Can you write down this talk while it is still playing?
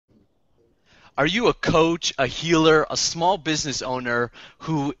Are you a coach, a healer, a small business owner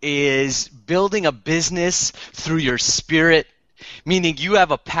who is building a business through your spirit? Meaning you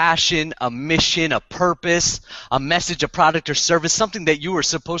have a passion, a mission, a purpose, a message, a product or service, something that you are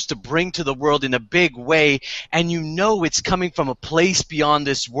supposed to bring to the world in a big way, and you know it's coming from a place beyond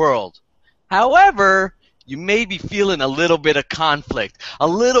this world. However, you may be feeling a little bit of conflict, a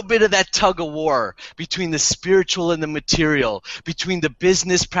little bit of that tug of war between the spiritual and the material, between the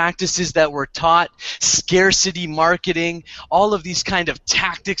business practices that we're taught, scarcity marketing, all of these kind of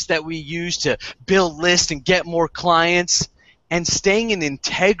tactics that we use to build lists and get more clients, and staying in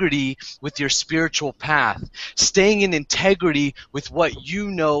integrity with your spiritual path, staying in integrity with what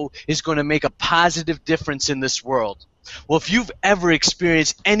you know is going to make a positive difference in this world. Well, if you've ever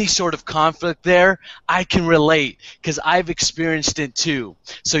experienced any sort of conflict there, I can relate because I've experienced it too.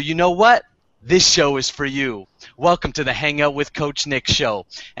 So you know what? This show is for you. Welcome to the Hangout with Coach Nick show.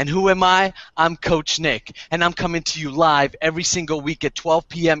 And who am I? I'm Coach Nick, and I'm coming to you live every single week at 12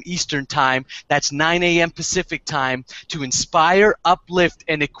 p.m. Eastern Time. That's 9 a.m. Pacific Time to inspire, uplift,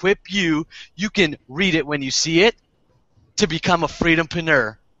 and equip you. You can read it when you see it to become a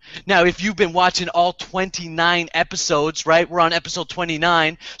freedompreneur. Now, if you've been watching all 29 episodes, right, we're on episode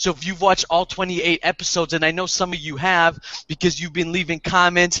 29, so if you've watched all 28 episodes, and I know some of you have because you've been leaving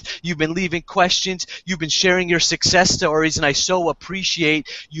comments, you've been leaving questions, you've been sharing your success stories, and I so appreciate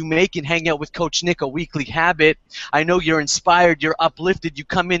you making Hang Out with Coach Nick a weekly habit. I know you're inspired, you're uplifted, you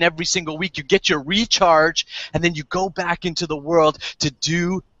come in every single week, you get your recharge, and then you go back into the world to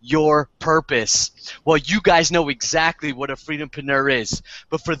do your purpose. Well, you guys know exactly what a freedompreneur is.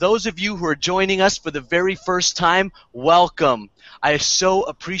 But for those of you who are joining us for the very first time, welcome. I so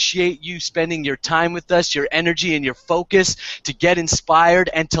appreciate you spending your time with us, your energy and your focus to get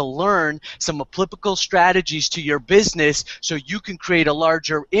inspired and to learn some applicable strategies to your business so you can create a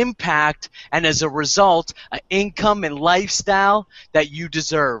larger impact and as a result, an income and lifestyle that you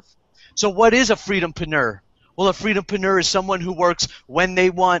deserve. So what is a freedompreneur? Well, a freedompreneur is someone who works when they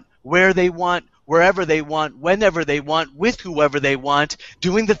want, where they want, wherever they want, whenever they want, with whoever they want,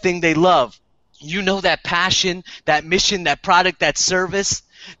 doing the thing they love. You know that passion, that mission, that product, that service,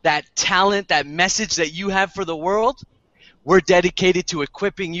 that talent, that message that you have for the world? We're dedicated to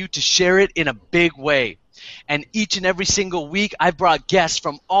equipping you to share it in a big way. And each and every single week, I've brought guests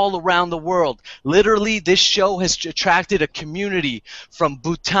from all around the world. Literally, this show has attracted a community from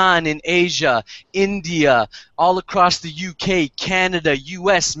Bhutan in Asia, India, all across the UK, Canada,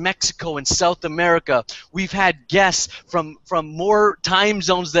 US, Mexico, and South America. We've had guests from more time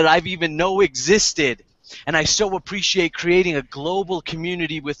zones that I've even know existed. And I so appreciate creating a global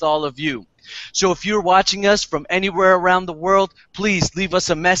community with all of you. So if you're watching us from anywhere around the world, please leave us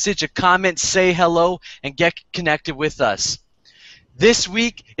a message, a comment, say hello, and get connected with us. This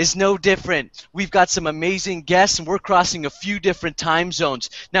week is no different. We've got some amazing guests, and we're crossing a few different time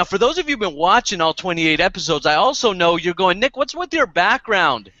zones. Now, for those of you who've been watching all 28 episodes, I also know you're going, Nick, what's with your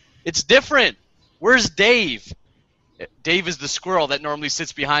background? It's different. Where's Dave? Dave is the squirrel that normally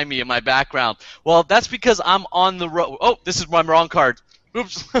sits behind me in my background. Well, that's because I'm on the road. Oh, this is my wrong card.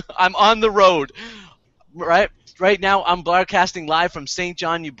 Oops, I'm on the road. Right now, I'm broadcasting live from St.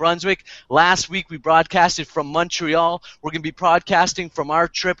 John, New Brunswick. Last week, we broadcasted from Montreal. We're going to be broadcasting from our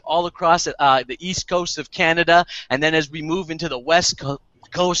trip all across the east coast of Canada, and then as we move into the west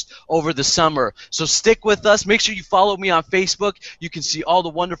coast over the summer. So stick with us. Make sure you follow me on Facebook. You can see all the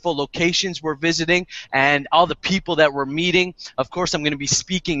wonderful locations we're visiting and all the people that we're meeting. Of course, I'm going to be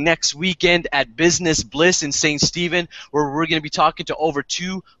speaking next weekend at Business Bliss in St. Stephen, where we're going to be talking to over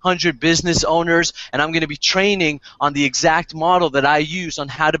 200 business owners, and I'm going to be training on the exact model that I use on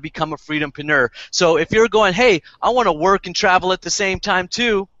how to become a freedompreneur. So if you're going, hey, I want to work and travel at the same time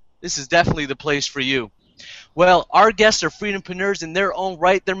too, this is definitely the place for you. Well, our guests are freedompreneurs in their own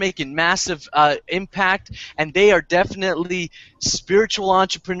right. They're making massive impact, and they are definitely spiritual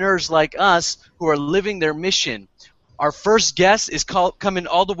entrepreneurs like us who are living their mission. Our first guest is coming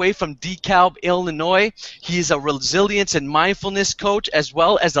all the way from DeKalb, Illinois. He is a resilience and mindfulness coach as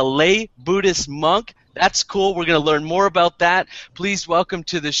well as a lay Buddhist monk. That's cool. We're going to learn more about that. Please welcome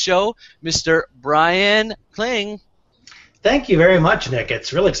to the show, Mr. Brian Kling. Thank you very much, Nick.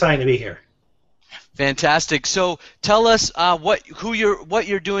 It's really exciting to be here. Fantastic. So tell us what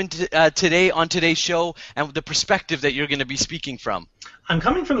you're doing today on today's show and the perspective that you're going to be speaking from. I'm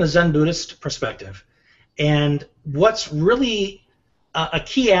coming from the Zen Buddhist perspective, and what's really a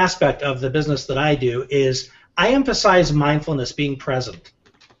key aspect of the business that I do is I emphasize mindfulness, being present,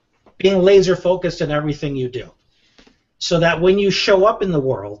 being laser focused in everything you do, so that when you show up in the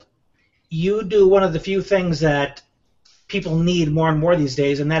world, you do one of the few things that people need more and more these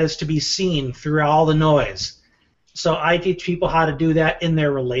days, and that is to be seen through all the noise. So I teach people how to do that in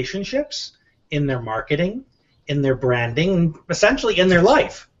their relationships, in their marketing, in their branding, essentially in their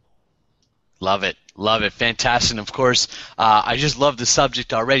life. Love it. Love it. Fantastic. And of course, I just love the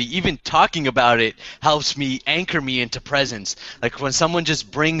subject already. Even talking about it helps me anchor me into presence. Like when someone just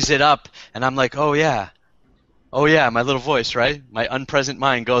brings it up and I'm like, oh yeah, my little voice, right? My unpresent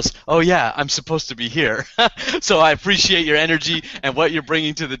mind goes, oh yeah, I'm supposed to be here. So I appreciate your energy and what you're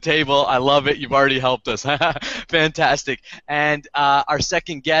bringing to the table. I love it. You've already helped us. Fantastic. And our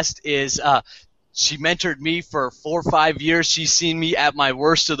second guest is she mentored me for 4 or 5 years. She's seen me at my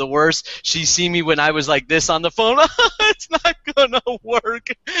worst of the worst. She's seen me when I was like this on the phone. It's not going to work.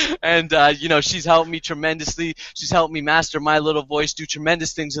 And, she's helped me tremendously. She's helped me master my little voice, do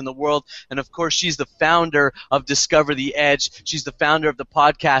tremendous things in the world. And, of course, she's the founder of Discover the Edge. She's the founder of the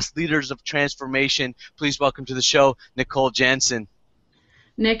podcast, Leaders of Transformation. Please welcome to the show, Nicole Jansen.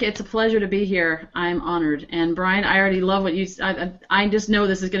 Nick, it's a pleasure to be here. I'm honored. And Brian, I already love what you. I just know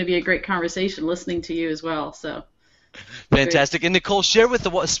this is going to be a great conversation listening to you as well. So. Fantastic. Great. And Nicole, share with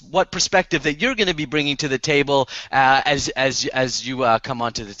us what perspective that you're going to be bringing to the table as you come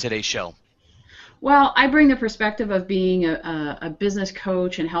onto the Today Show. Well, I bring the perspective of being a business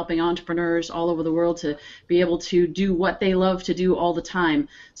coach and helping entrepreneurs all over the world to be able to do what they love to do all the time.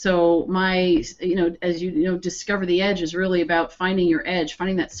 So Discover the Edge is really about finding your edge,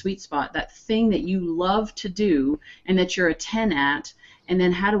 finding that sweet spot, that thing that you love to do and that you're a 10 at, and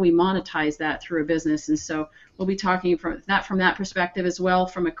then how do we monetize that through a business? And so we'll be talking from that perspective as well,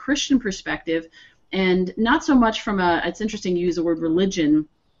 from a Christian perspective, and not so much from it's interesting you use the word religion,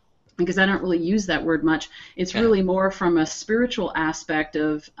 because I don't really use that word much. It's really more from a spiritual aspect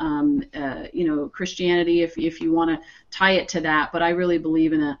of, Christianity, if you want to tie it to that. But I really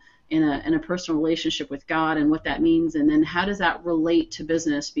believe in a personal relationship with God and what that means, and then how does that relate to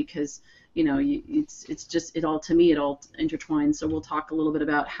business? Because it's just it all intertwines. So we'll talk a little bit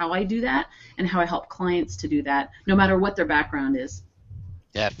about how I do that and how I help clients to do that, no matter what their background is.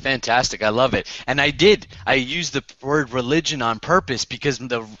 Yeah, fantastic. I love it. And I used the word religion on purpose because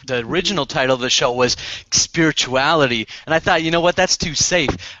the original title of the show was spirituality. And I thought, you know what, that's too safe,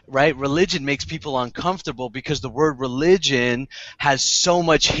 right? Religion makes people uncomfortable because the word religion has so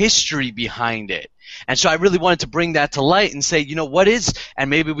much history behind it. And so I really wanted to bring that to light and say, what is, and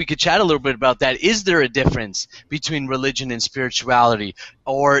maybe we could chat a little bit about that. Is there a difference between religion and spirituality?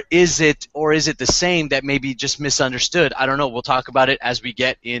 Or is it the same that maybe just misunderstood? I don't know. We'll talk about it as we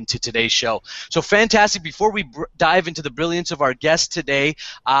get into today's show. So fantastic. Before we dive into the brilliance of our guest today,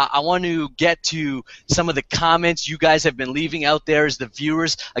 I want to get to some of the comments you guys have been leaving out there as the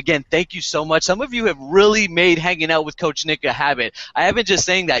viewers. Again, thank you so much. Some of you have really made hanging out with Coach Nick a habit. I haven't just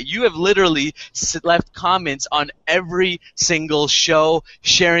saying that. You have literally left comments on every single show,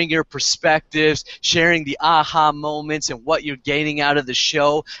 sharing your perspectives, sharing the aha moments and what you're gaining out of the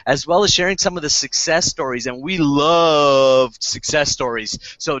show, as well as sharing some of the success stories. And we love success stories.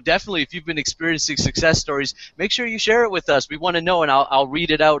 So definitely, if you've been experiencing success stories, make sure you share it with us. We want to know, and I'll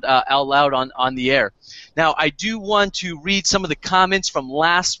read it out loud on the air. Now, I do want to read some of the comments from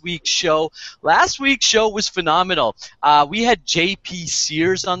last week's show. Last week's show was phenomenal. We had JP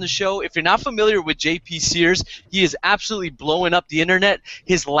Sears on the show. If you're not familiar with JP Sears, he is absolutely blowing up the internet.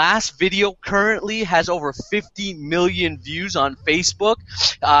 His last video currently has over 50 million views on Facebook.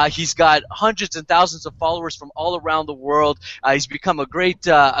 He's got hundreds and thousands of followers from all around the world. He's become a great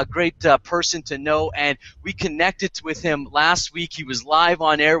person to know, and we connected with him last week. He was live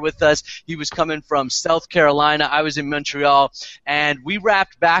on air with us. He was coming from South Carolina. I was in Montreal, and we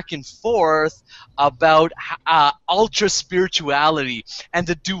rapped back and forth about ultra spirituality and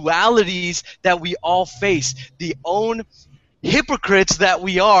the dualities that we all face, the own hypocrites that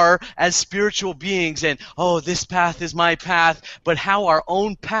we are as spiritual beings, and this path is my path, but how our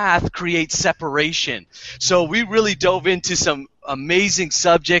own path creates separation. So we really dove into some amazing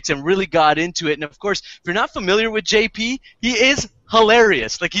subjects and really got into it. And of course, if you're not familiar with JP, he is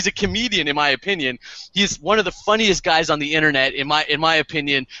hilarious. Like, he's a comedian, in my opinion. He's one of the funniest guys on the internet, in my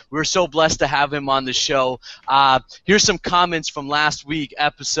opinion. We're so blessed to have him on the show. Here's some comments from last week's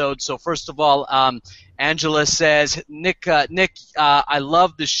episode. So first of all, Angela says, Nick, I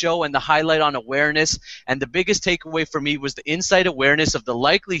love the show and the highlight on awareness, and the biggest takeaway for me was the insight awareness of the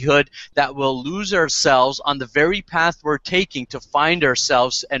likelihood that we'll lose ourselves on the very path we're taking to find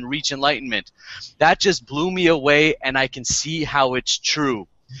ourselves and reach enlightenment. That just blew me away, and I can see how it's true.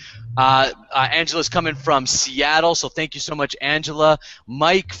 Angela's coming from Seattle, so thank you so much, Angela.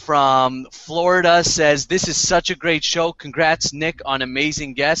 Mike from Florida says, this is such a great show. Congrats, Nick, on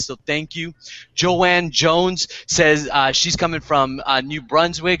amazing guests, so thank you. Joanne Jones says she's coming from New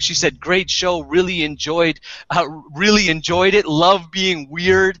Brunswick. She said, great show, really enjoyed it. Love being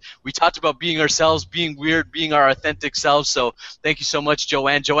weird. We talked about being ourselves, being weird, being our authentic selves, so thank you so much,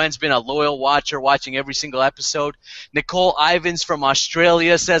 Joanne. Joanne's been a loyal watcher, watching every single episode. Nicole Ivins from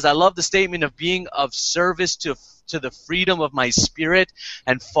Australia says, I love the statement of being of service to the freedom of my spirit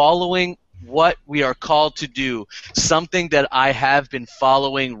and following what we are called to do, something that I have been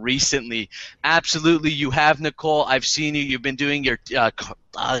following recently. Absolutely, you have, Nicole. I've seen you. You've been doing your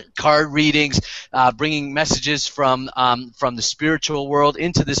card readings, bringing messages from the spiritual world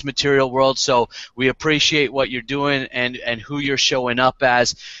into this material world. So we appreciate what you're doing and who you're showing up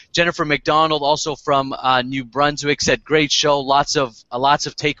as. Jennifer McDonald, also from New Brunswick, said, great show, lots of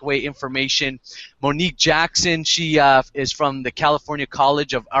takeaway information. Monique Jackson, she is from the California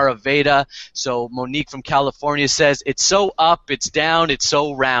College of Ayurveda. So Monique from California says, it's so up, it's down, it's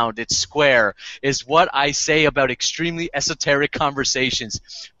so round, it's square, is what I say about extremely esoteric conversations.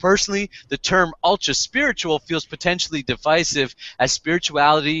 Personally, the term ultra-spiritual feels potentially divisive, as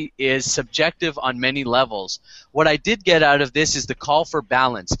spirituality is subjective on many levels. What I did get out of this is the call for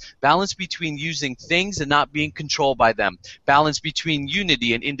balance. Balance between using things and not being controlled by them. Balance between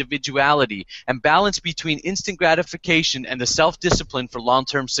unity and individuality. And balance between instant gratification and the self-discipline for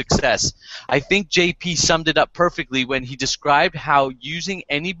long-term success. I think JP summed it up perfectly when he described how using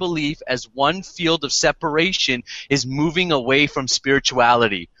any belief as one field of separation is moving away from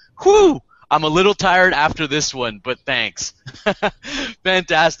spirituality. Whew! I'm a little tired after this one, but thanks.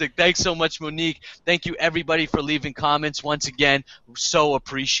 Fantastic. Thanks so much, Monique. Thank you, everybody, for leaving comments. Once again, so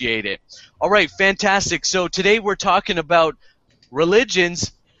appreciate it. All right, fantastic. So today we're talking about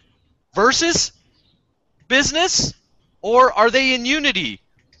religions versus business, or are they in unity?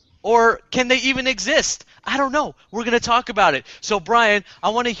 Or can they even exist? I don't know. We're going to talk about it. So, Brian, I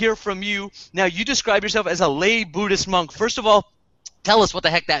want to hear from you. Now, you describe yourself as a lay Buddhist monk. First of all, tell us what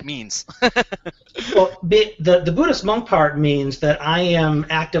the heck that means. Well, the Buddhist monk part means that I am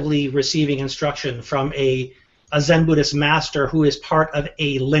actively receiving instruction from a Zen Buddhist master who is part of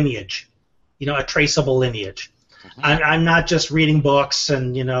a lineage, a traceable lineage. Mm-hmm. I'm not just reading books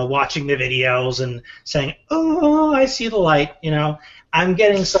and, watching the videos and saying, oh, I see the light, I'm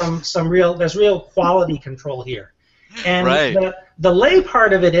getting there's real quality control here. And right. The lay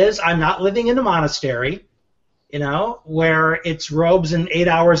part of it is I'm not living in a monastery, where it's robes and 8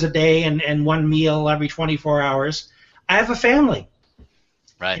 hours a day and one meal every 24 hours. I have a family.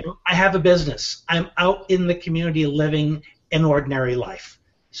 Right. I have a business. I'm out in the community living an ordinary life.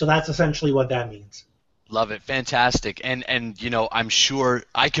 So that's essentially what that means. Love it. Fantastic. And I'm sure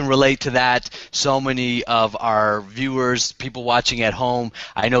I can relate to that. So many of our viewers, people watching at home,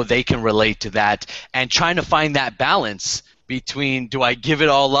 I know they can relate to that. And trying to find that balance between, do I give it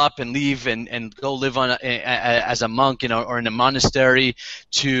all up and leave and go live as a monk, or in a monastery,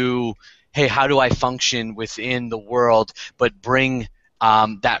 to, hey, how do I function within the world but bring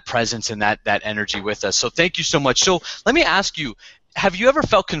that presence and that energy with us? So thank you so much. So let me ask you, have you ever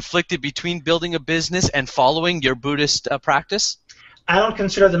felt conflicted between building a business and following your Buddhist practice? I don't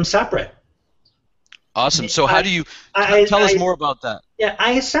consider them separate. Awesome. So how do you tell us more about that? Yeah,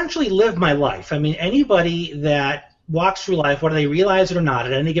 I essentially live my life. I mean, anybody that walks through life, whether they realize it or not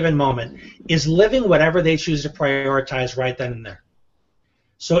at any given moment, is living whatever they choose to prioritize right then and there.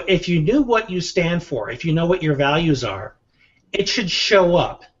 So if you knew what you stand for, if you know what your values are, it should show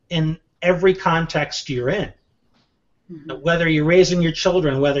up in every context you're in. Whether you're raising your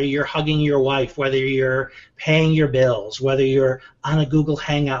children, whether you're hugging your wife, whether you're paying your bills, whether you're on a Google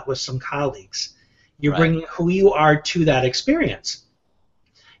Hangout with some colleagues, you're bringing who you are to that experience.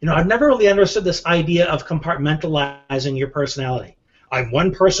 I've never really understood this idea of compartmentalizing your personality. I'm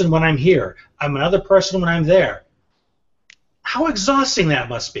one person when I'm here. I'm another person when I'm there. How exhausting that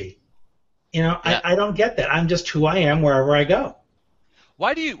must be. I don't get that. I'm just who I am wherever I go.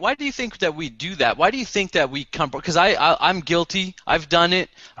 Why do you think that we do that? Why do you think that we come? Because I'm guilty. I've done it.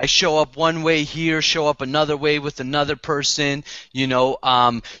 I show up one way here, show up another way with another person.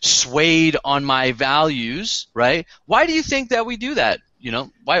 Swayed on my values, right? Why do you think that we do that?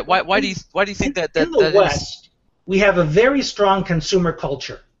 Why do you think that in the West, we have a very strong consumer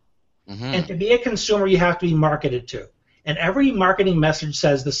culture, and to be a consumer, you have to be marketed to, and every marketing message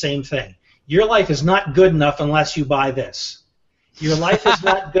says the same thing: your life is not good enough unless you buy this. Your life is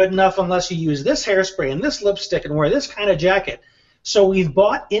not good enough unless you use this hairspray and this lipstick and wear this kind of jacket. So we've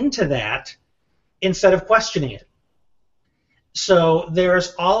bought into that instead of questioning it. So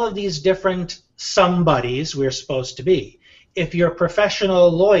there's all of these different somebodies we're supposed to be. If you're a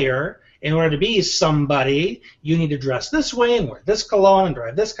professional lawyer, in order to be somebody, you need to dress this way and wear this cologne and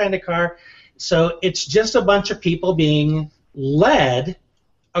drive this kind of car. So it's just a bunch of people being led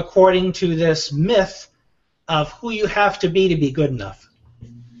according to this myth of who you have to be good enough.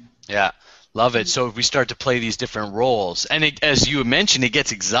 Yeah, love it. So we start to play these different roles. And it, as you mentioned, it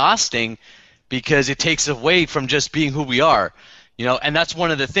gets exhausting because it takes away from just being who we are. You know, and that's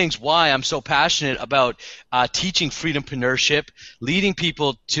one of the things why I'm so passionate about teaching freedompreneurship, leading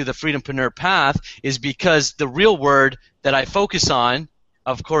people to the freedompreneur path, is because the real word that I focus on,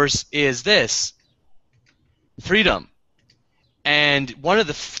 of course, is this: freedom. And one of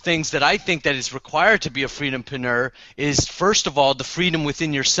the things that I think that is required to be a freedompreneur is, first of all, the freedom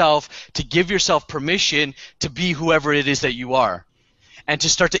within yourself to give yourself permission to be whoever it is that you are, and to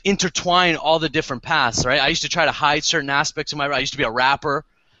start to intertwine all the different paths, right? I used to try to hide certain aspects of my. I used to be a rapper,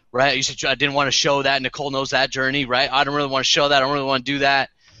 right? I didn't want to show that. Nicole knows that journey, right? I don't really want to show that. I don't really want to do that.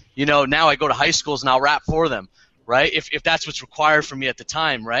 You know, now I go to high schools and I'll rap for them, right? If that's what's required for me at the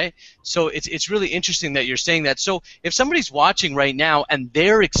time, right? So it's really interesting that you're saying that. So if somebody's watching right now and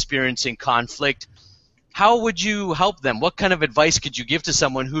they're experiencing conflict, how would you help them? What kind of advice could you give to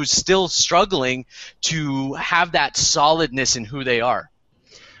someone who's still struggling to have that solidness in who they are?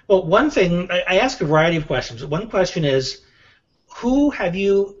 Well, one thing, I ask a variety of questions. One question is, who have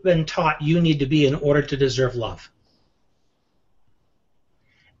you been taught you need to be in order to deserve love?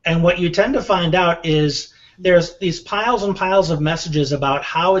 And what you tend to find out is there's these piles and piles of messages about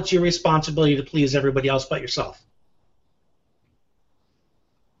how it's your responsibility to please everybody else but yourself.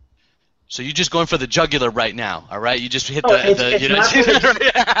 So you're just going for the jugular right now, all right? You just hit it's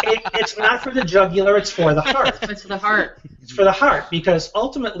not for the jugular, it's for the heart. It's for the heart. It's for the heart, because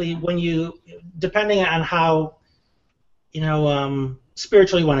ultimately when you, depending on how,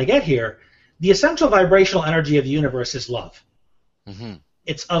 spiritually you want to get here, the essential vibrational energy of the universe is love. Mm-hmm.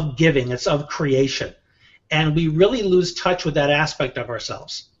 It's of giving, it's of creation. And we really lose touch with that aspect of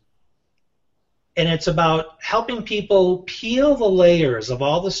ourselves. And it's about helping people peel the layers of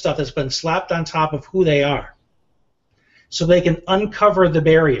all the stuff that's been slapped on top of who they are so they can uncover the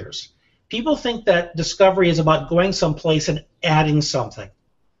barriers. People think that discovery is about going someplace and adding something.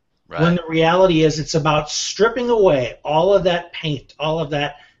 Right. When the reality is it's about stripping away all of that paint, all of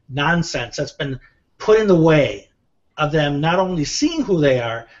that nonsense that's been put in the way of them not only seeing who they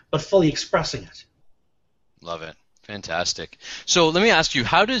are, but fully expressing it. Love it. Fantastic. So let me ask you,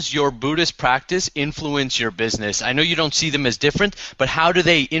 how does your Buddhist practice influence your business? I know you don't see them as different, but how do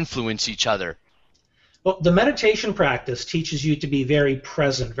they influence each other? Well, the meditation practice teaches you to be very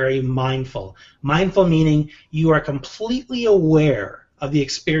present, very mindful. Mindful meaning you are completely aware of the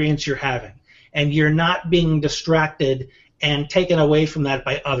experience you're having, and you're not being distracted and taken away from that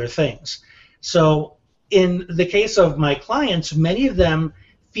by other things. So in the case of my clients, many of them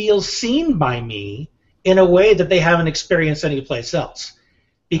feel seen by me in a way that they haven't experienced anyplace else,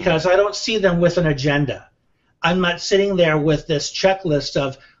 because I don't see them with an agenda. I'm not sitting there with this checklist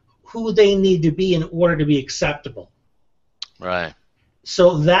of who they need to be in order to be acceptable. Right.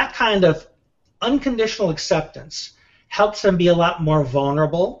 So that kind of unconditional acceptance helps them be a lot more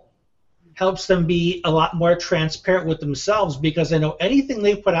vulnerable, helps them be a lot more transparent with themselves, because they know anything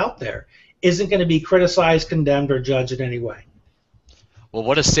they put out there isn't going to be criticized, condemned, or judged in any way. Well,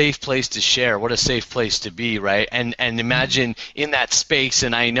 what a safe place to share. What a safe place to be, right? And imagine in that space,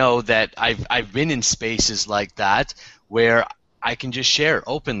 and I know that I've been in spaces like that where I can just share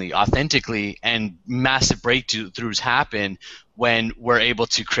openly, authentically, and massive breakthroughs happen when we're able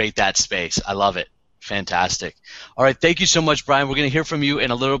to create that space. I love it. Fantastic. All right, thank you so much, Brian. We're going to hear from you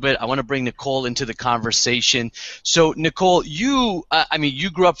in a little bit. I want to bring Nicole into the conversation. So, Nicole, you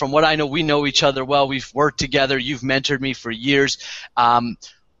grew up, from what I know, we know each other well. We've worked together. You've mentored me for years.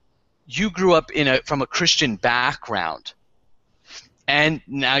 You grew up from a Christian background, and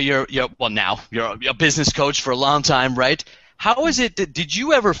now you're a business coach for a long time, right? How is it that, did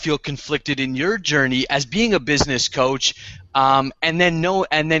you ever feel conflicted in your journey as being a business coach, and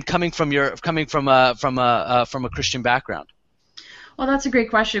then coming from a Christian background? Well, that's a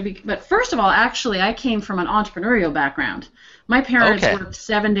great question. But first of all, actually, I came from an entrepreneurial background. My parents worked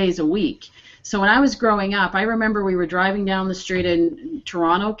 7 days a week. So when I was growing up, I remember we were driving down the street in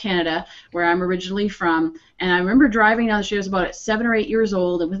Toronto, Canada, where I'm originally from, and I remember driving down the street. I was about 7 or 8 years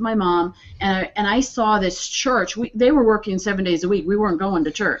old, and with my mom, and I saw this church. They were working 7 days a week. We weren't going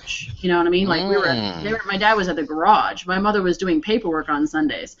to church. You know what I mean? Like my dad was at the garage. My mother was doing paperwork on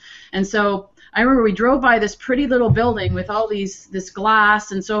Sundays, and so I remember we drove by this pretty little building with all this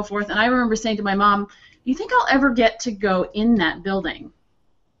glass and so forth, and I remember saying to my mom, you think I'll ever get to go in that building?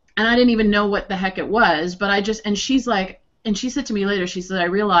 And I didn't even know what the heck it was, but and she's like, and she said to me later, she said, I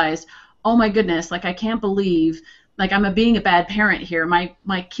realized, oh my goodness, like I can't believe, like I'm being a bad parent here.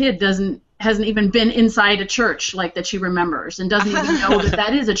 My kid hasn't even been inside a church like that she remembers and doesn't even know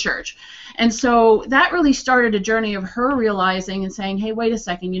that is a church. And so that really started a journey of her realizing and saying, hey, wait a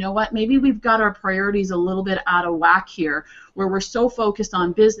second, you know what? Maybe we've got our priorities a little bit out of whack here, where we're so focused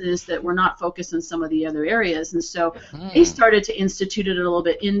on business that we're not focused on some of the other areas. And so they started to institute it a little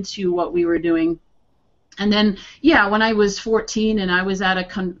bit into what we were doing. And then, yeah, when I was 14 and I was at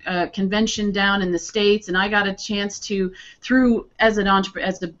a convention down in the States, and I got a chance to, as an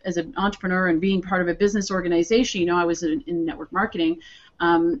entrepreneur and being part of a business organization, I was in network marketing,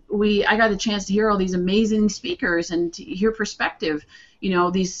 I got a chance to hear all these amazing speakers and to hear perspective,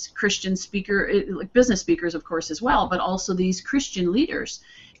 these Christian business speakers, of course, as well, but also these Christian leaders.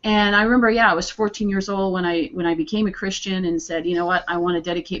 And I remember, I was 14 years old when I became a Christian and said, you know what, I want to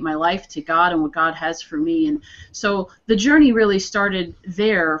dedicate my life to God and what God has for me. And so the journey really started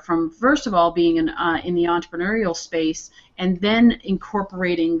there, from first of all being in the entrepreneurial space, and then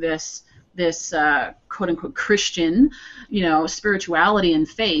incorporating this quote unquote Christian, spirituality and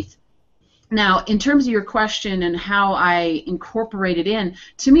faith. Now, in terms of your question and how I incorporate it in,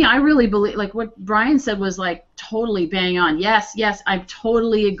 to me, I really believe, like what Brian said was like totally bang on. Yes, I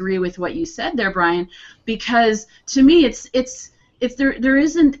totally agree with what you said there, Brian, because to me, there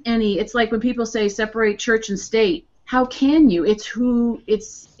isn't any. It's like when people say separate church and state. How can you?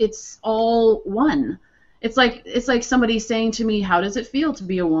 It's all one. It's like somebody saying to me, how does it feel to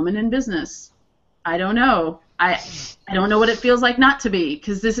be a woman in business? I don't know. I don't know what it feels like not to be,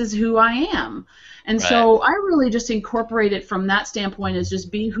 because this is who I am. And right. So I really just incorporate it from that standpoint, as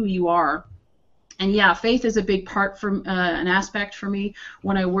just be who you are. And yeah, faith is a big part from an aspect for me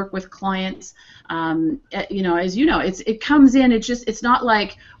when I work with clients. As you know, it comes in. It's not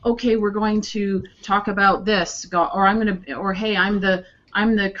like, okay, we're going to talk about this, or hey, I'm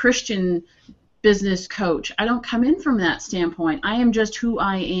the Christian business coach. I don't come in from that standpoint. I am just who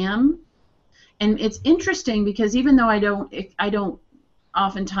I am. And it's interesting because even though I don't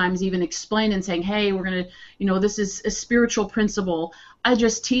oftentimes even explain and saying, hey, we're going to, this is a spiritual principle, I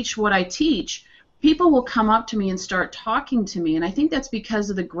just teach what I teach, people will come up to me and start talking to me. And I think that's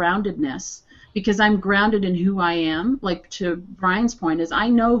because of the groundedness, because I'm grounded in who I am. Like to Brian's point, is I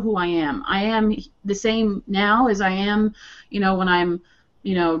know who I am. I am the same now as I am, when I'm,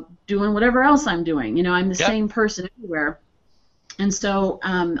 doing whatever else I'm doing. I'm the same person everywhere. And so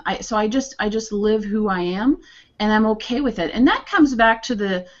I just live who I am, and I'm okay with it. And that comes back to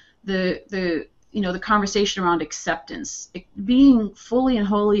the conversation around acceptance, being fully and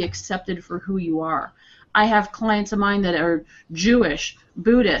wholly accepted for who you are. I have clients of mine that are Jewish,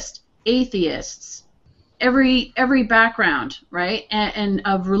 Buddhist, atheists, every background, right, and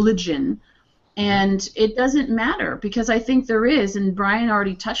of religion. And it doesn't matter, because I think there is, and Brian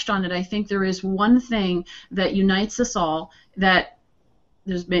already touched on it, I think there is one thing that unites us all, that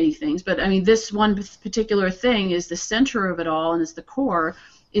there's many things, but I mean this one particular thing is the center of it all, and is the core,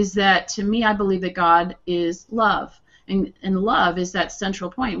 is that to me I believe that God is love, and love is that central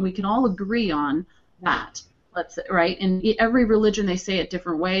point. We can all agree on that. Right? In every religion they say it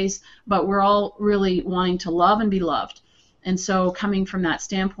different ways, but we're all really wanting to love and be loved. And so coming from that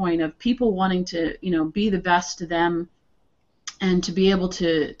standpoint of people wanting to, be the best to them, and to be able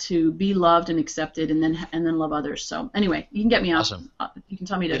to be loved and accepted, and then love others. So anyway, you can get me awesome. off. You can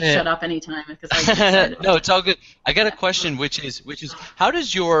tell me to shut up anytime, because I get excited. No, it's all good. I got a question, which is how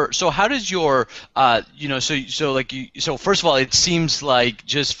does your so first of all, it seems like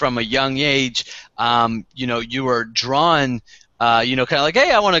just from a young age, you were drawn. Kind of like, hey,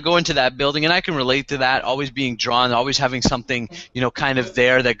 I want to go into that building, and I can relate to that, always being drawn, always having something, kind of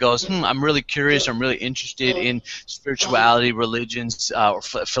there that goes, I'm really curious, I'm really interested in spirituality, religions, or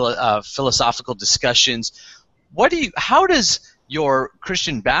philosophical discussions. How does your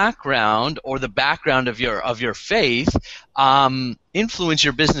Christian background, or the background of your faith, influence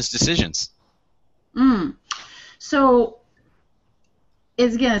your business decisions? So,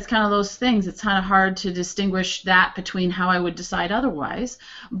 it's kind of those things. It's kind of hard to distinguish that between how I would decide otherwise.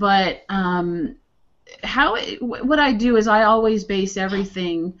 But what I do is I always base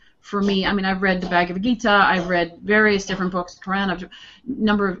everything for me. I mean, I've read the Bhagavad Gita, I've read various different books, Quran, I've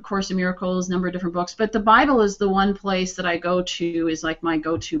number of Course in Miracles, number of different books. But the Bible is the one place that I go to, is like my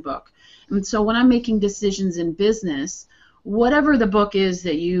go-to book. And so when I'm making decisions in business, whatever the book is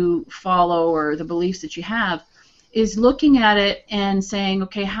that you follow or the beliefs that you have, is looking at it and saying,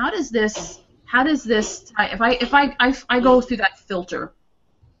 okay, how does this if I go through that filter,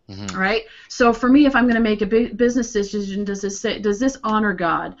 Mm-hmm. All right. So for me, if I'm going to make a big business decision, does this honor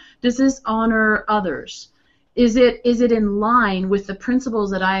God? Does this honor others? Is it in line with the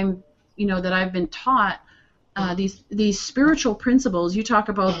principles that I've been taught? These spiritual principles. You talk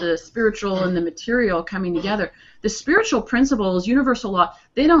about the spiritual and the material coming together. The spiritual principles, universal law,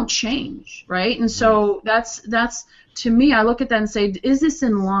 they don't change, right? And so that's to me, I look at that and say, is this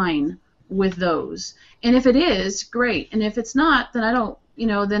in line with those? And if it is, great. And if it's not, then I don't.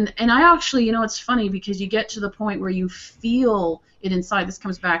 And I actually, it's funny because you get to the point where you feel it inside. This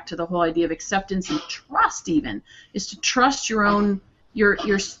comes back to the whole idea of acceptance and trust. Even is to trust your own.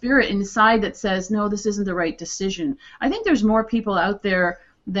 Your spirit inside that says, no, this isn't the right decision. I think there's more people out there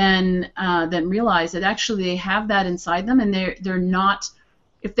than realize that actually they have that inside them, and they're not.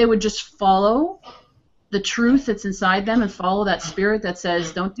 If they would just follow the truth that's inside them and follow that spirit that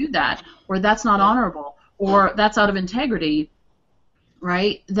says, don't do that, or that's not honorable, or that's out of integrity,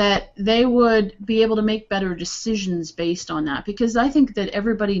 right? That they would be able to make better decisions based on that, because I think that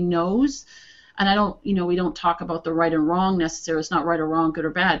everybody knows. And I don't, we don't talk about the right and wrong necessarily. It's not right or wrong, good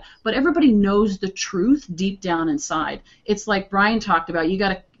or bad. But everybody knows the truth deep down inside. It's like Brian talked about. You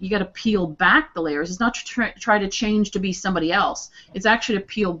gotta peel back the layers. It's not to try to change to be somebody else. It's actually to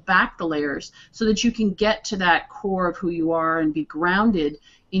peel back the layers so that you can get to that core of who you are and be grounded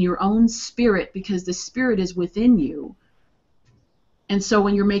in your own spirit, because the spirit is within you. And so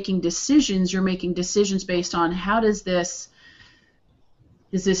when you're making decisions based on how does this.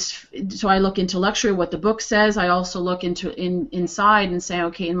 So I look intellectually what the book says. I also look inside and say,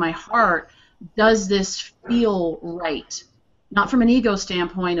 okay, in my heart, does this feel right? Not from an ego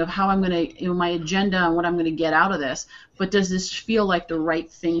standpoint of how I'm going to, my agenda and what I'm going to get out of this, but does this feel like the right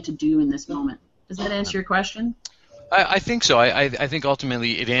thing to do in this moment? Does that answer your question? I think so. I think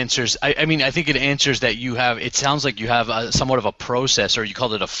ultimately it answers. I mean, I think it answers that you have. It sounds like you have somewhat of a process, or you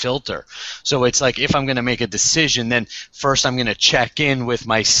call it a filter. So it's like if I'm going to make a decision, then first I'm going to check in with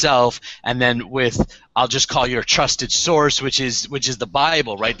myself, and then I'll just call your trusted source, which is the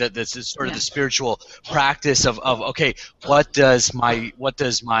Bible, right? This is sort of the spiritual practice of okay, what does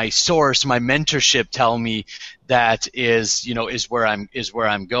my source, my mentorship tell me that is where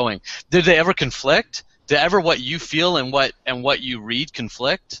I'm going? Did they ever conflict? Did ever what you feel and what you read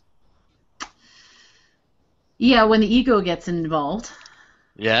conflict? Yeah, when the ego gets involved.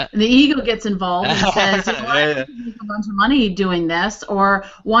 Yeah. And the ego gets involved and says, I can make a bunch of money doing this, or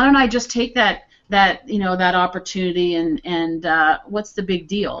why don't I just take that opportunity and what's the big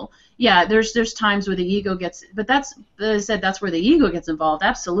deal? Yeah, there's times where the ego gets, but that's, as I said, that's where the ego gets involved,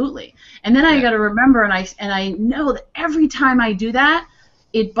 absolutely. And then I got to remember, and I know that every time I do that,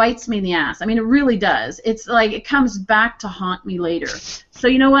 it bites me in the ass. I mean, it really does. It's like it comes back to haunt me later. So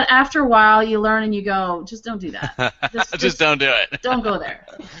you know what? After a while, you learn and you go, just don't do that. Just don't do it. Don't go there.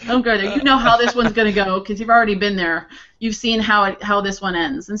 Don't go there. You know how this one's going to go because you've already been there. You've seen how this one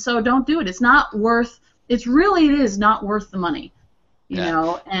ends. And so don't do it. It's not worth. It is not worth the money. You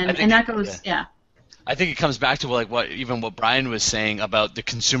know, and that goes, yeah. I think it comes back to what Brian was saying about the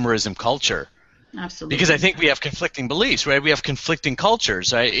consumerism culture. Absolutely. Because I think we have conflicting beliefs, right? We have conflicting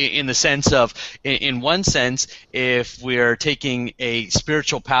cultures, right? In the sense of, in one sense, if we're taking a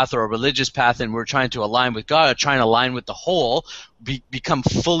spiritual path or a religious path and we're trying to align with God, trying to align with the whole, become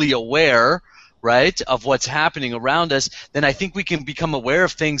fully aware, right, of what's happening around us, then I think we can become aware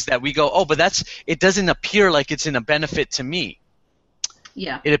of things that we go, oh, but it doesn't appear like it's in a benefit to me.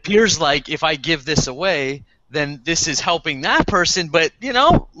 Yeah. It appears like if I give this away, then this is helping that person, but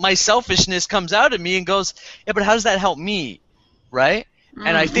my selfishness comes out of me and goes, yeah, but how does that help me, right?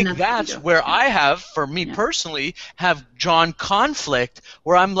 And I think that's where I have, for me personally, have drawn conflict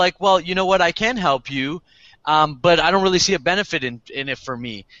where I'm like, well, you know what, I can help you, but I don't really see a benefit in it for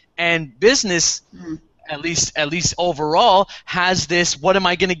me. And business, at least overall, has this, what am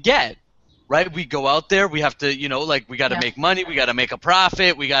I going to get? Right? We go out there, we have to, we got to make money, we got to make a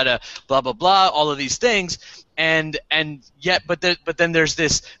profit, we got to blah, blah, blah, all of these things. And yet, but then there's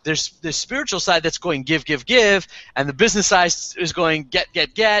this spiritual side that's going give, and the business side is going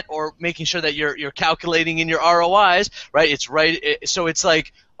get, or making sure that you're calculating in your ROIs, right? It's right. So it's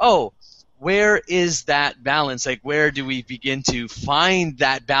like, oh, where is that balance? Like, where do we begin to find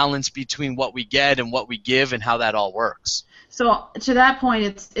that balance between what we get and what we give and how that all works? So to that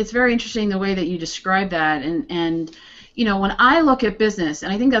point, it's very interesting the way that you describe that, and when I look at business,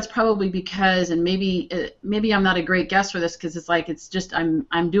 and I think that's probably because, and maybe I'm not a great guest for this because it's just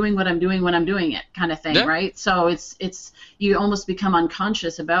I'm doing what I'm doing when I'm doing it kind of thing, right? So it's you almost become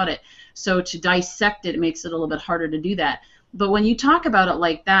unconscious about it. So to dissect it makes it a little bit harder to do that. But when you talk about it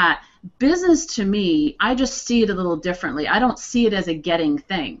like that, business to me, I just see it a little differently. I don't see it as a getting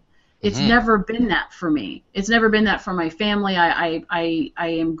thing. It's never been that for me. It's never been that for my family. I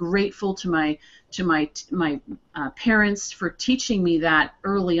am grateful to my parents for teaching me that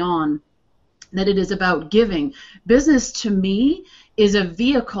early on, that it is about giving. Business to me is a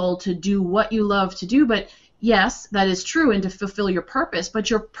vehicle to do what you love to do. But yes, that is true, and to fulfill your purpose. But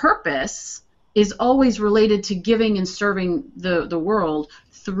your purpose is always related to giving and serving the world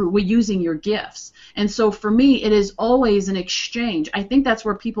through using your gifts. And so for me, it is always an exchange. I think that's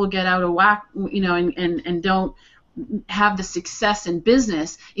where people get out of whack, and don't have the success in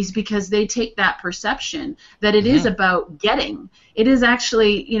business, is because they take that perception that it is about getting. It is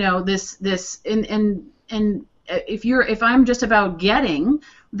actually, and if I'm just about getting,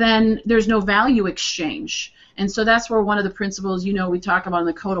 then there's no value exchange. And so that's where one of the principles, we talk about in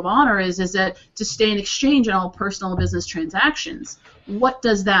the Code of Honor is that to stay in exchange in all personal and business transactions. What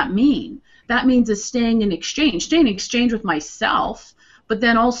does that mean? That means is staying in exchange with myself, but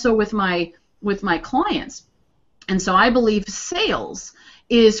then also with my clients. And so I believe sales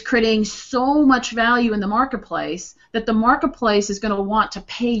is creating so much value in the marketplace that the marketplace is going to want to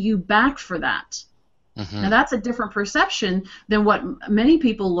pay you back for that. Now that's a different perception than what many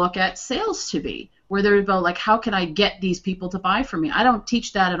people look at sales to be, where they're about like, how can I get these people to buy from me? I don't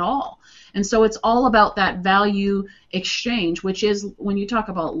teach that at all. And so it's all about that value exchange, which is when you talk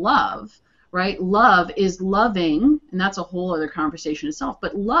about love, right? Love is loving, and that's a whole other conversation itself,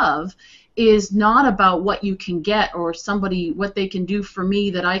 but love is not about what you can get or somebody, what they can do for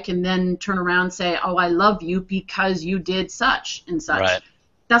me that I can then turn around and say, oh, I love you because you did such and such. Right.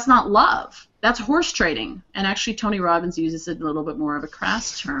 That's not love. That's horse trading. And actually Tony Robbins uses it a little bit more of a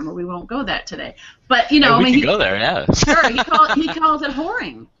crass term, but we won't go that today. But, we can go there, yeah. Sure, he calls it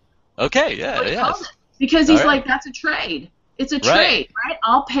whoring. Okay, yeah. Because he's like, that's a trade. It's a trade, right?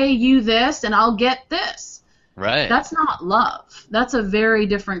 I'll pay you this and I'll get this. Right. That's not love. That's a very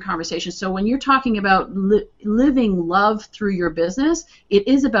different conversation. So when you're talking about living love through your business, it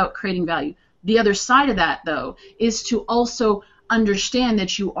is about creating value. The other side of that, though, is to also understand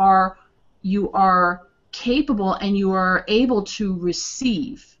that you are capable and you are able to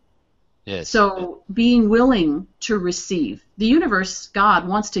receive. Yes. So being willing to receive. The universe, God,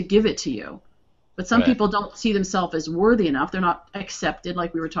 wants to give it to you. But some people don't see themselves as worthy enough. They're not accepted,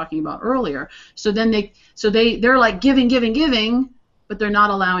 like we were talking about earlier. So then they're like giving, but they're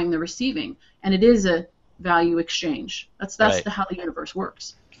not allowing the receiving. And it is a value exchange. That's how the universe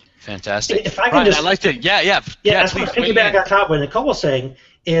works. Fantastic. If I can just, I like to, yeah. That's what piggyback on top of what Nicole was saying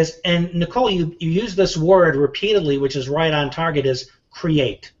is, and Nicole, you use this word repeatedly, which is right on target, is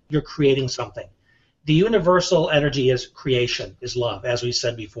create. You're creating something. The universal energy is creation, is love, as we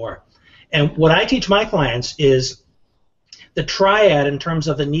said before. And what I teach my clients is the triad in terms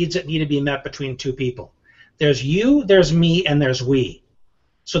of the needs that need to be met between two people. There's you, there's me, and there's we.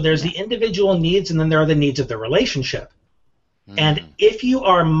 So there's the individual needs, and then there are the needs of the relationship. And if you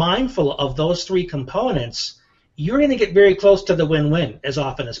are mindful of those three components, you're going to get very close to the win-win as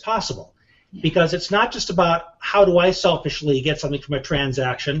often as possible. Because it's not just about how do I selfishly get something from a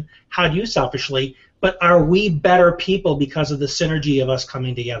transaction, how do you selfishly, but are we better people because of the synergy of us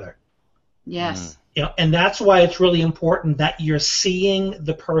coming together? Yes. And that's why it's really important that you're seeing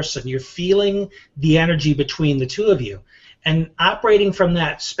the person, you're feeling the energy between the two of you. And operating from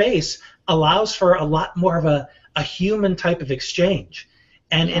that space allows for a lot more of a human type of exchange.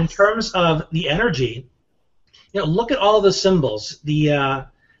 And in terms of the energy, look at all the symbols, the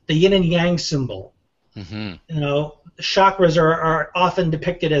yin and yang symbol. Chakras are often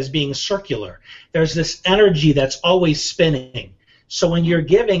depicted as being circular. There's this energy that's always spinning. So when you're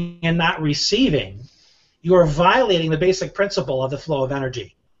giving and not receiving, you're violating the basic principle of the flow of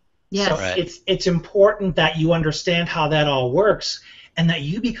energy. Yes. So it's important that you understand how that all works and that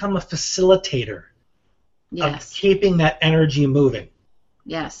you become a facilitator of keeping that energy moving.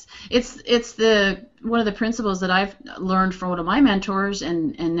 Yes. It's one of the principles that I've learned from one of my mentors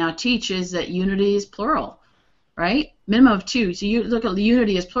and now teach is that unity is plural, right? Minimum of two. So you look at the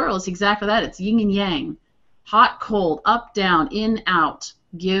unity as plural. It's exactly that. It's yin and yang. Hot, cold, up, down, in, out,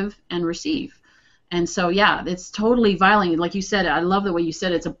 give, and receive. And so, it's totally violating. Like you said, I love the way you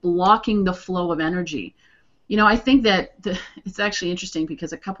said it. It's blocking the flow of energy. I think that it's actually interesting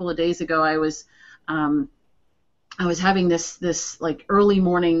because a couple of days ago I was having this like early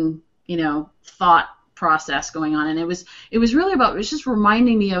morning, thought process going on, and it was really about, it was just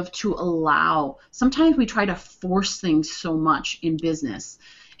reminding me of to allow. Sometimes we try to force things so much in business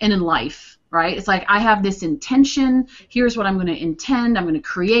and in life. right? It's like I have this intention. Here's what I'm going to intend. I'm going to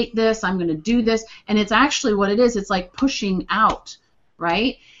create this. I'm going to do this. And it's actually what it is. It's like pushing out,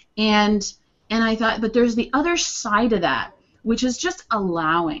 right? And I thought, but there's the other side of that, which is just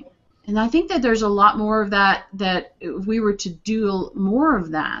allowing. And I think that there's a lot more of that, that if we were to do more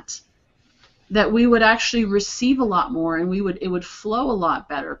of that, that we would actually receive a lot more, and it would flow a lot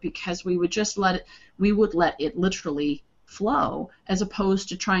better, because we would just let it literally flow, as opposed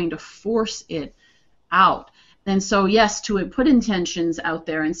to trying to force it out. And so, yes, to put intentions out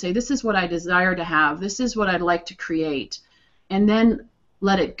there and say, this is what I desire to have, this is what I'd like to create, and then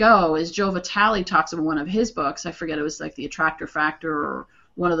let it go. As Joe Vitale talks in one of his books, I forget, it was like The Attractor Factor or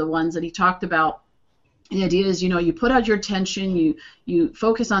one of the ones that he talked about. The idea is, you put out your attention, you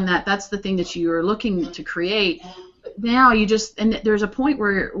focus on that. That's the thing that you're looking to create. Now and there's a point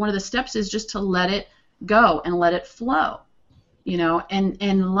where one of the steps is just to let it go and let it flow.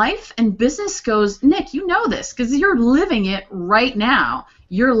 And life and business goes, Nick, you know this, because you're living it right now.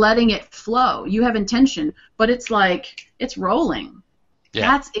 You're letting it flow. You have intention, but it's like it's rolling. Yeah.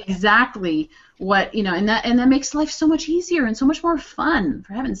 That's exactly what, and that makes life so much easier and so much more fun,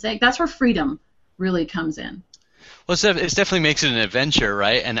 for heaven's sake. That's where freedom really comes in. Well, it definitely makes it an adventure,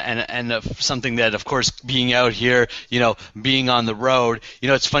 right? And something that, of course, being out here, being on the road,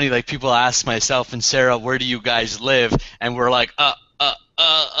 it's funny, like people ask myself and Sarah, where do you guys live? And we're like,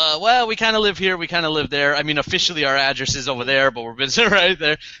 well, we kind of live here, we kind of live there. I mean, officially our address is over there, but we're busy right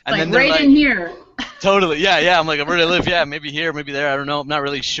there. And like then right in here. Totally, yeah. I'm like, where do I live? Yeah, maybe here, maybe there. I don't know. I'm not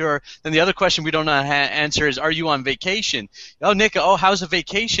really sure. Then the other question we don't know how to answer is, are you on vacation? Oh, Nick, how's the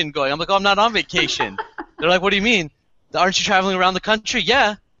vacation going? I'm like, I'm not on vacation. They're like, what do you mean? Aren't you traveling around the country?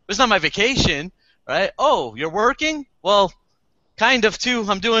 Yeah, but it's not my vacation, right? Oh, you're working? Well, kind of too.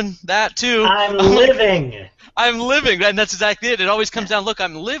 I'm doing that too. I'm living. I'm living, and that's exactly it. It always comes down, look,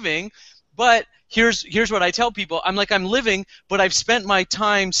 I'm living, but here's what I tell people. I'm like, I'm living, but I've spent my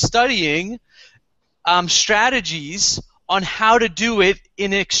time studying strategies on how to do it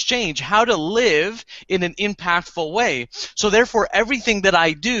in exchange, how to live in an impactful way. So therefore, everything that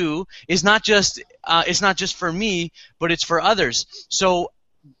I do is not just for me, but it's for others. So,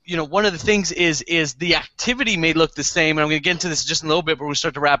 one of the things is the activity may look the same, and I'm going to get into this just in a little bit, but we'll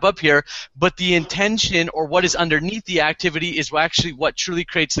start to wrap up here. But the intention, or what is underneath the activity, is actually what truly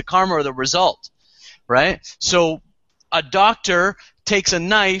creates the karma or the result, right? So, a doctor takes a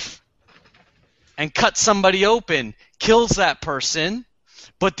knife and cuts somebody open, kills that person,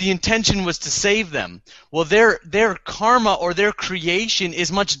 but the intention was to save them. Well, their karma or their creation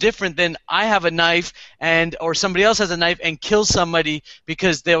is much different than I have a knife or somebody else has a knife and kills somebody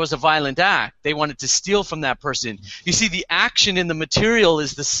because there was a violent act. They wanted to steal from that person. You see, the action in the material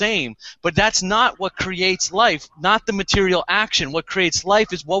is the same, but that's not what creates life, not the material action. What creates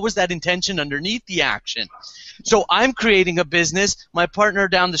life is what was that intention underneath the action. So I'm creating a business. My partner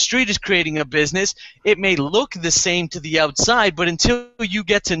down the street is creating a business. It may look the same to the outside, but until you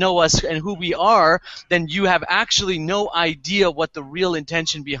get to know us and who we are, then you have actually no idea what the real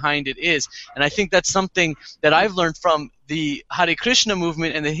intention behind it is. And I think that's something that I've learned from the Hare Krishna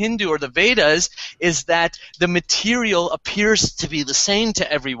movement and the Hindu or the Vedas, is that the material appears to be the same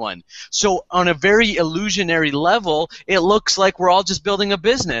to everyone. So on a very illusionary level, it looks like we're all just building a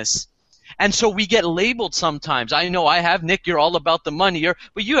business. And so we get labeled sometimes. I know I have, Nick, you're all about the money,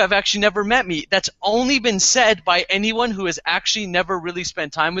 but you have actually never met me. That's only been said by anyone who has actually never really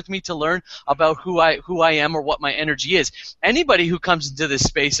spent time with me to learn about who I am or what my energy is. Anybody who comes into this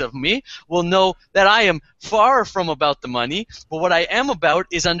space of me will know that I am far from about the money, but what I am about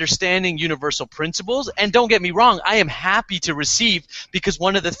is understanding universal principles. And don't get me wrong, I am happy to receive, because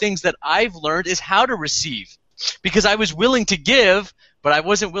one of the things that I've learned is how to receive. Because I was willing to give, but I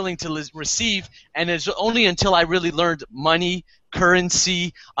wasn't willing to receive, and it's only until I really learned money,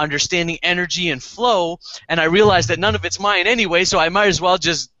 currency, understanding energy and flow, and I realized that none of it's mine anyway, so I might as well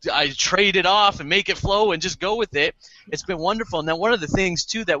I trade it off and make it flow and just go with it. It's been wonderful. Now, one of the things,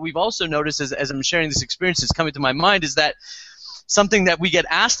 too, that we've also noticed as I'm sharing this experience is coming to my mind is that something that we get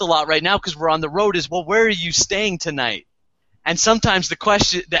asked a lot right now because we're on the road is, well, where are you staying tonight? And sometimes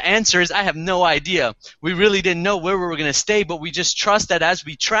the answer is, I have no idea. We really didn't know where we were going to stay, but we just trust that as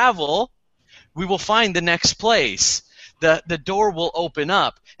we travel, we will find the next place. The door will open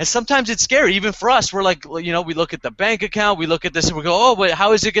up. And sometimes it's scary, even for us. We're like, we look at the bank account, we look at this, and we go, oh, but how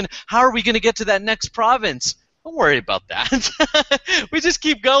are we going to get to that next province? Don't worry about that. We just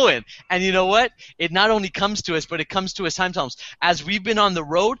keep going. And you know what? It not only comes to us, but it comes to us times. As we've been on the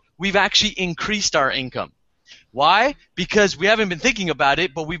road, we've actually increased our income. Why? Because we haven't been thinking about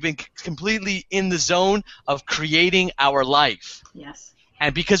it, but we've been completely in the zone of creating our life. Yes.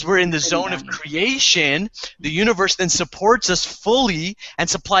 And because we're in the zone of creation, the universe then supports us fully and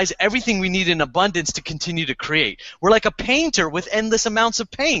supplies everything we need in abundance to continue to create. We're like a painter with endless amounts of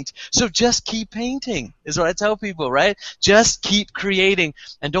paint. So just keep painting is what I tell people, right? Just keep creating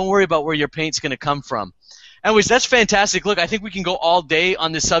and don't worry about where your paint's going to come from. Anyways, that's fantastic. Look, I think we can go all day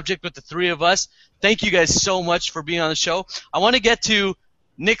on this subject with the three of us. Thank you guys so much for being on the show. I want to get to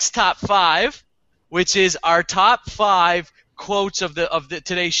Nick's top 5, which is our top 5 quotes of the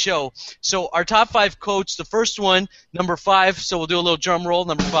today's show. So our top 5 quotes, the first one, number 5, so we'll do a little drum roll,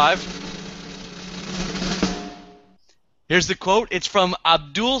 number 5. Here's the quote. It's from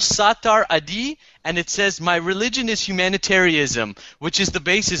Abdul Sattar Adi, and it says, "My religion is humanitarianism, which is the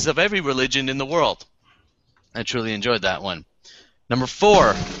basis of every religion in the world." I truly enjoyed that one. Number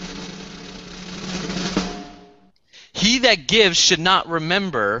 4. He that gives should not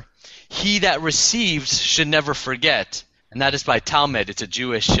remember. He that receives should never forget. And that is by Talmud. It's a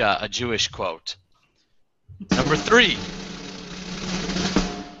Jewish quote. Number 3.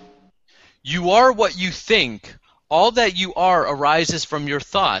 You are what you think. All that you are arises from your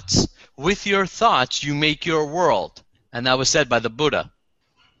thoughts. With your thoughts you make your world. And that was said by the Buddha.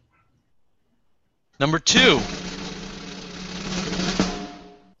 Number 2.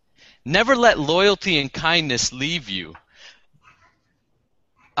 Never let loyalty and kindness leave you.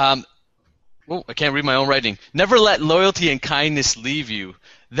 I can't read my own writing. Never let loyalty and kindness leave you.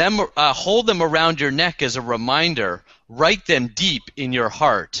 Hold them around your neck as a reminder. Write them deep in your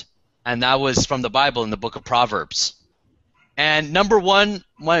heart. And that was from the Bible in the book of Proverbs. And number 1,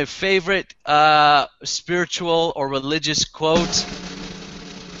 my favorite spiritual or religious quote.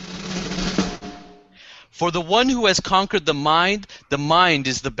 For the one who has conquered the mind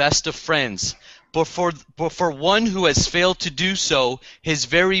is the best of friends. But for one who has failed to do so, his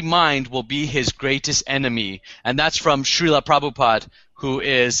very mind will be his greatest enemy. And that's from Srila Prabhupada, who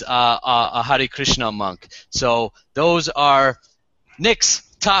is a Hare Krishna monk. So those are Nick's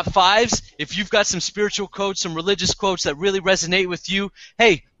top 5s. If you've got some spiritual quotes, some religious quotes that really resonate with you,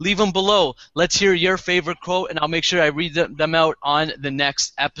 hey, leave them below. Let's hear your favorite quote, and I'll make sure I read them out on the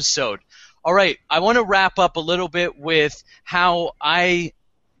next episode. All right, I want to wrap up a little bit with how I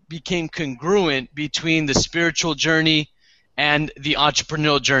became congruent between the spiritual journey and the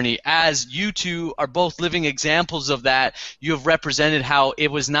entrepreneurial journey. As you two are both living examples of that, you have represented how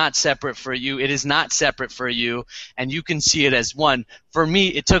it was not separate for you, it is not separate for you, and you can see it as one. For me,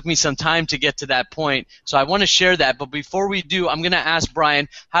 it took me some time to get to that point, so I want to share that. But before we do, I'm going to ask Brian,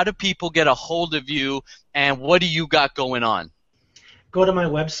 how do people get a hold of you, and what do you got going on? Go to my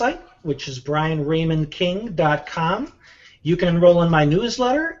website, which is brianraymondking.com. You can enroll in my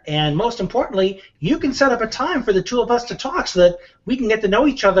newsletter, and most importantly, you can set up a time for the two of us to talk so that we can get to know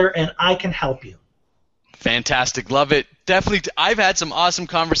each other and I can help you. Fantastic. Love it. Definitely. I've had some awesome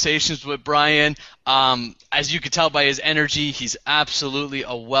conversations with Brian. As you can tell by his energy, he's absolutely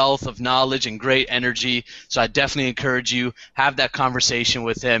a wealth of knowledge and great energy. So I definitely encourage you, have that conversation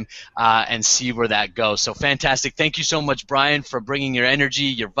with him and see where that goes. So fantastic. Thank you so much, Brian, for bringing your energy,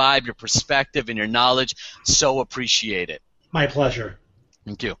 your vibe, your perspective, and your knowledge. So appreciate it. My pleasure.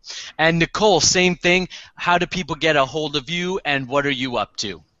 Thank you. And Nicole, same thing. How do people get a hold of you, and what are you up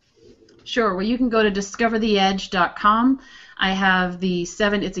to? Sure. Well, you can go to discovertheedge.com. I have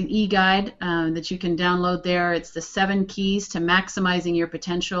it's an e-guide that you can download there. It's the 7 keys to maximizing your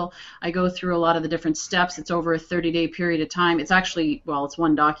potential. I go through a lot of the different steps. It's over a 30-day period of time. It's actually, well, it's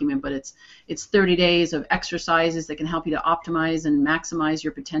one document, but it's 30 days of exercises that can help you to optimize and maximize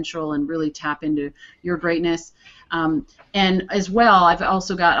your potential and really tap into your greatness. And as well, I've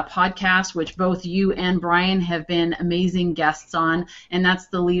also got a podcast which both you and Brian have been amazing guests on, and that's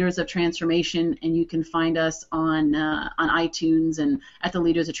the Leaders of Transformation, and you can find us on iTunes and at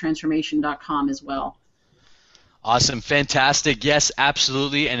theleadersoftransformation.com as well. Awesome, fantastic. Yes,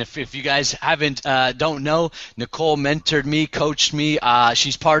 absolutely. And if you guys don't know, Nicole mentored me, coached me.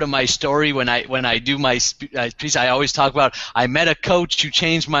 She's part of my story when I do my piece. I always talk about I met a coach who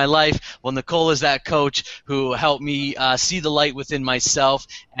changed my life. Well, Nicole is that coach who helped me see the light within myself,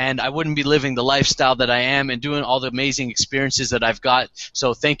 and I wouldn't be living the lifestyle that I am and doing all the amazing experiences that I've got.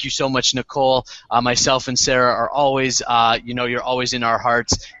 So thank you so much, Nicole. Myself and Sarah are always, you're always in our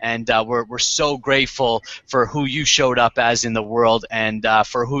hearts, and we're so grateful for who you showed up as in the world and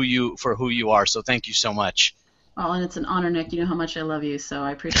for who you are. So thank you so much. Oh, and it's an honor, Nick. You know how much I love you, so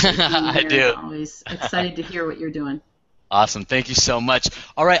I appreciate being here. I do. I'm always excited to hear what you're doing. Awesome. Thank you so much.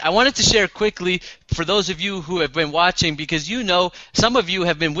 All right. I wanted to share quickly for those of you who have been watching, because you know some of you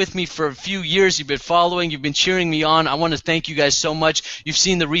have been with me for a few years. You've been following. You've been cheering me on. I want to thank you guys so much. You've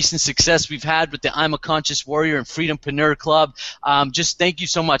seen the recent success we've had with the I'm a Conscious Warrior and Freedompreneur Club. Just thank you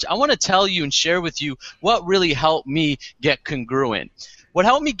so much. I want to tell you and share with you what really helped me get congruent. What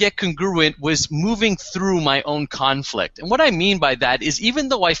helped me get congruent was moving through my own conflict. And what I mean by that is even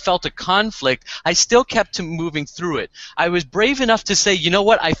though I felt a conflict, I still kept moving through it. I was brave enough to say, you know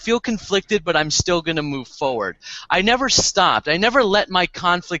what, I feel conflicted, but I'm still going to move forward. I never stopped. I never let my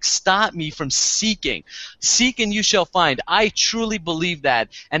conflict stop me from seeking. Seek and you shall find. I truly believe that.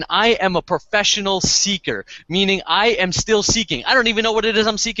 And I am a professional seeker, meaning I am still seeking. I don't even know what it is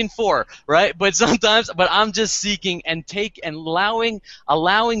I'm seeking for, right? But I'm just seeking and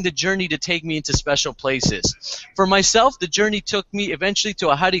allowing the journey to take me into special places. For myself, the journey took me eventually to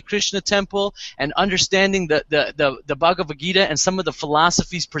a Hare Krishna temple and understanding the Bhagavad Gita and some of the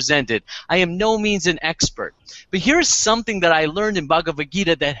philosophies presented. I am no means an expert. But here's something that I learned in Bhagavad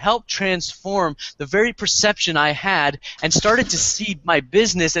Gita that helped transform the very perception I had and started to see my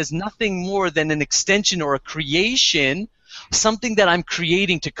business as nothing more than an extension or a creation, something that I'm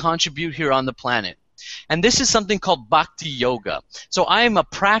creating to contribute here on the planet. And this is something called Bhakti Yoga. So I'm a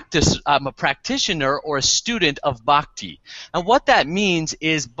practitioner or a student of Bhakti. And what that means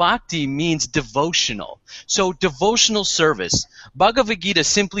is Bhakti means devotional. So devotional service. Bhagavad Gita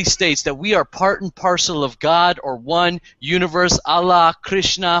simply states that we are part and parcel of God or one, universe, Allah,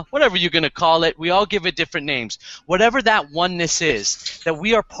 Krishna, whatever you're going to call it. We all give it different names. Whatever that oneness is, that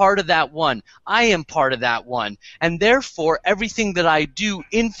we are part of that one. I am part of that one. And therefore, everything that I do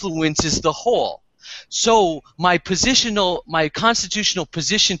influences the whole. So my constitutional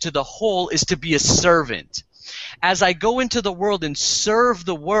position to the whole is to be a servant. As I go into the world and serve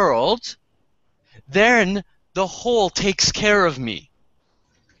the world, then the whole takes care of me.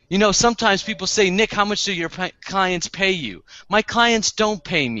 You know, sometimes people say, Nick, how much do your clients pay you? My clients don't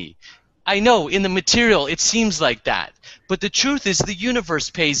pay me. I know in the material it seems like that. But the truth is the universe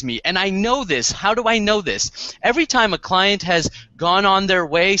pays me, and I know this. How do I know this? Every time a client has gone on their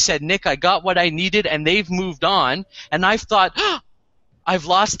way, said, Nick, I got what I needed, and they've moved on, and I've thought, I've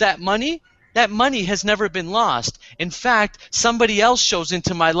lost that money has never been lost. In fact, somebody else shows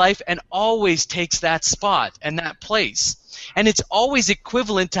into my life and always takes that spot and that place. And it's always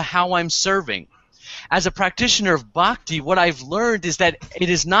equivalent to how I'm serving. As a practitioner of Bhakti, what I've learned is that it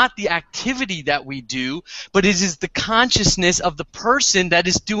is not the activity that we do, but it is the consciousness of the person that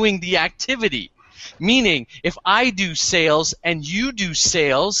is doing the activity. Meaning, if I do sales and you do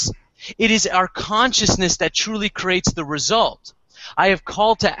sales, it is our consciousness that truly creates the result. I have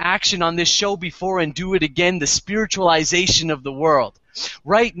called to action on this show before and do it again, the spiritualization of the world.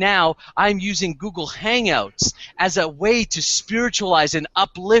 Right now, I'm using Google Hangouts as a way to spiritualize and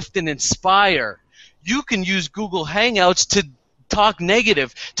uplift and inspire. You can use Google Hangouts to talk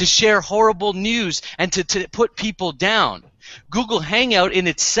negative, to share horrible news, and to put people down. Google Hangout in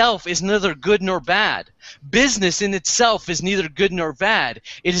itself is neither good nor bad. Business in itself is neither good nor bad.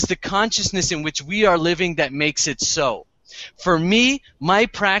 It is the consciousness in which we are living that makes it so. For me, my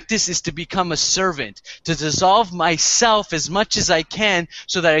practice is to become a servant, to dissolve myself as much as I can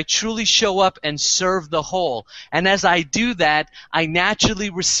so that I truly show up and serve the whole. And as I do that, I naturally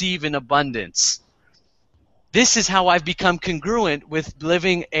receive in abundance. This is how I've become congruent with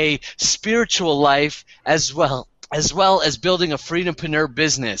living a spiritual life as well as building a freedompreneur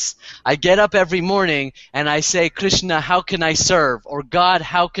business. I get up every morning and I say, Krishna, how can I serve? Or God,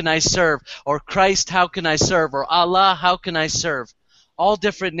 how can I serve? Or Christ, how can I serve? Or Allah, how can I serve? All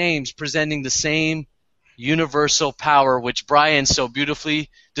different names presenting the same universal power, which Brian so beautifully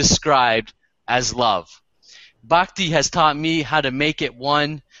described as love. Bhakti has taught me how to make it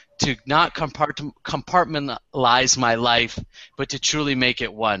one, to not compartmentalize my life, but to truly make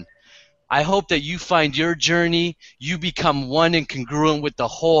it one. I hope that you find your journey, you become one and congruent with the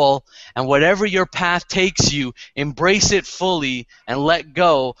whole, and whatever your path takes you, embrace it fully and let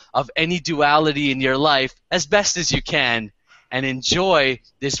go of any duality in your life as best as you can, and enjoy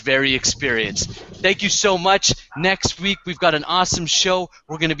this very experience. Thank you so much. Next week, we've got an awesome show.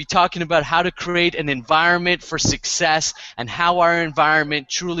 We're going to be talking about how to create an environment for success and how our environment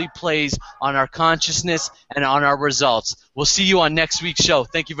truly plays on our consciousness and on our results. We'll see you on next week's show.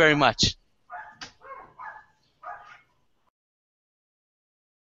 Thank you very much.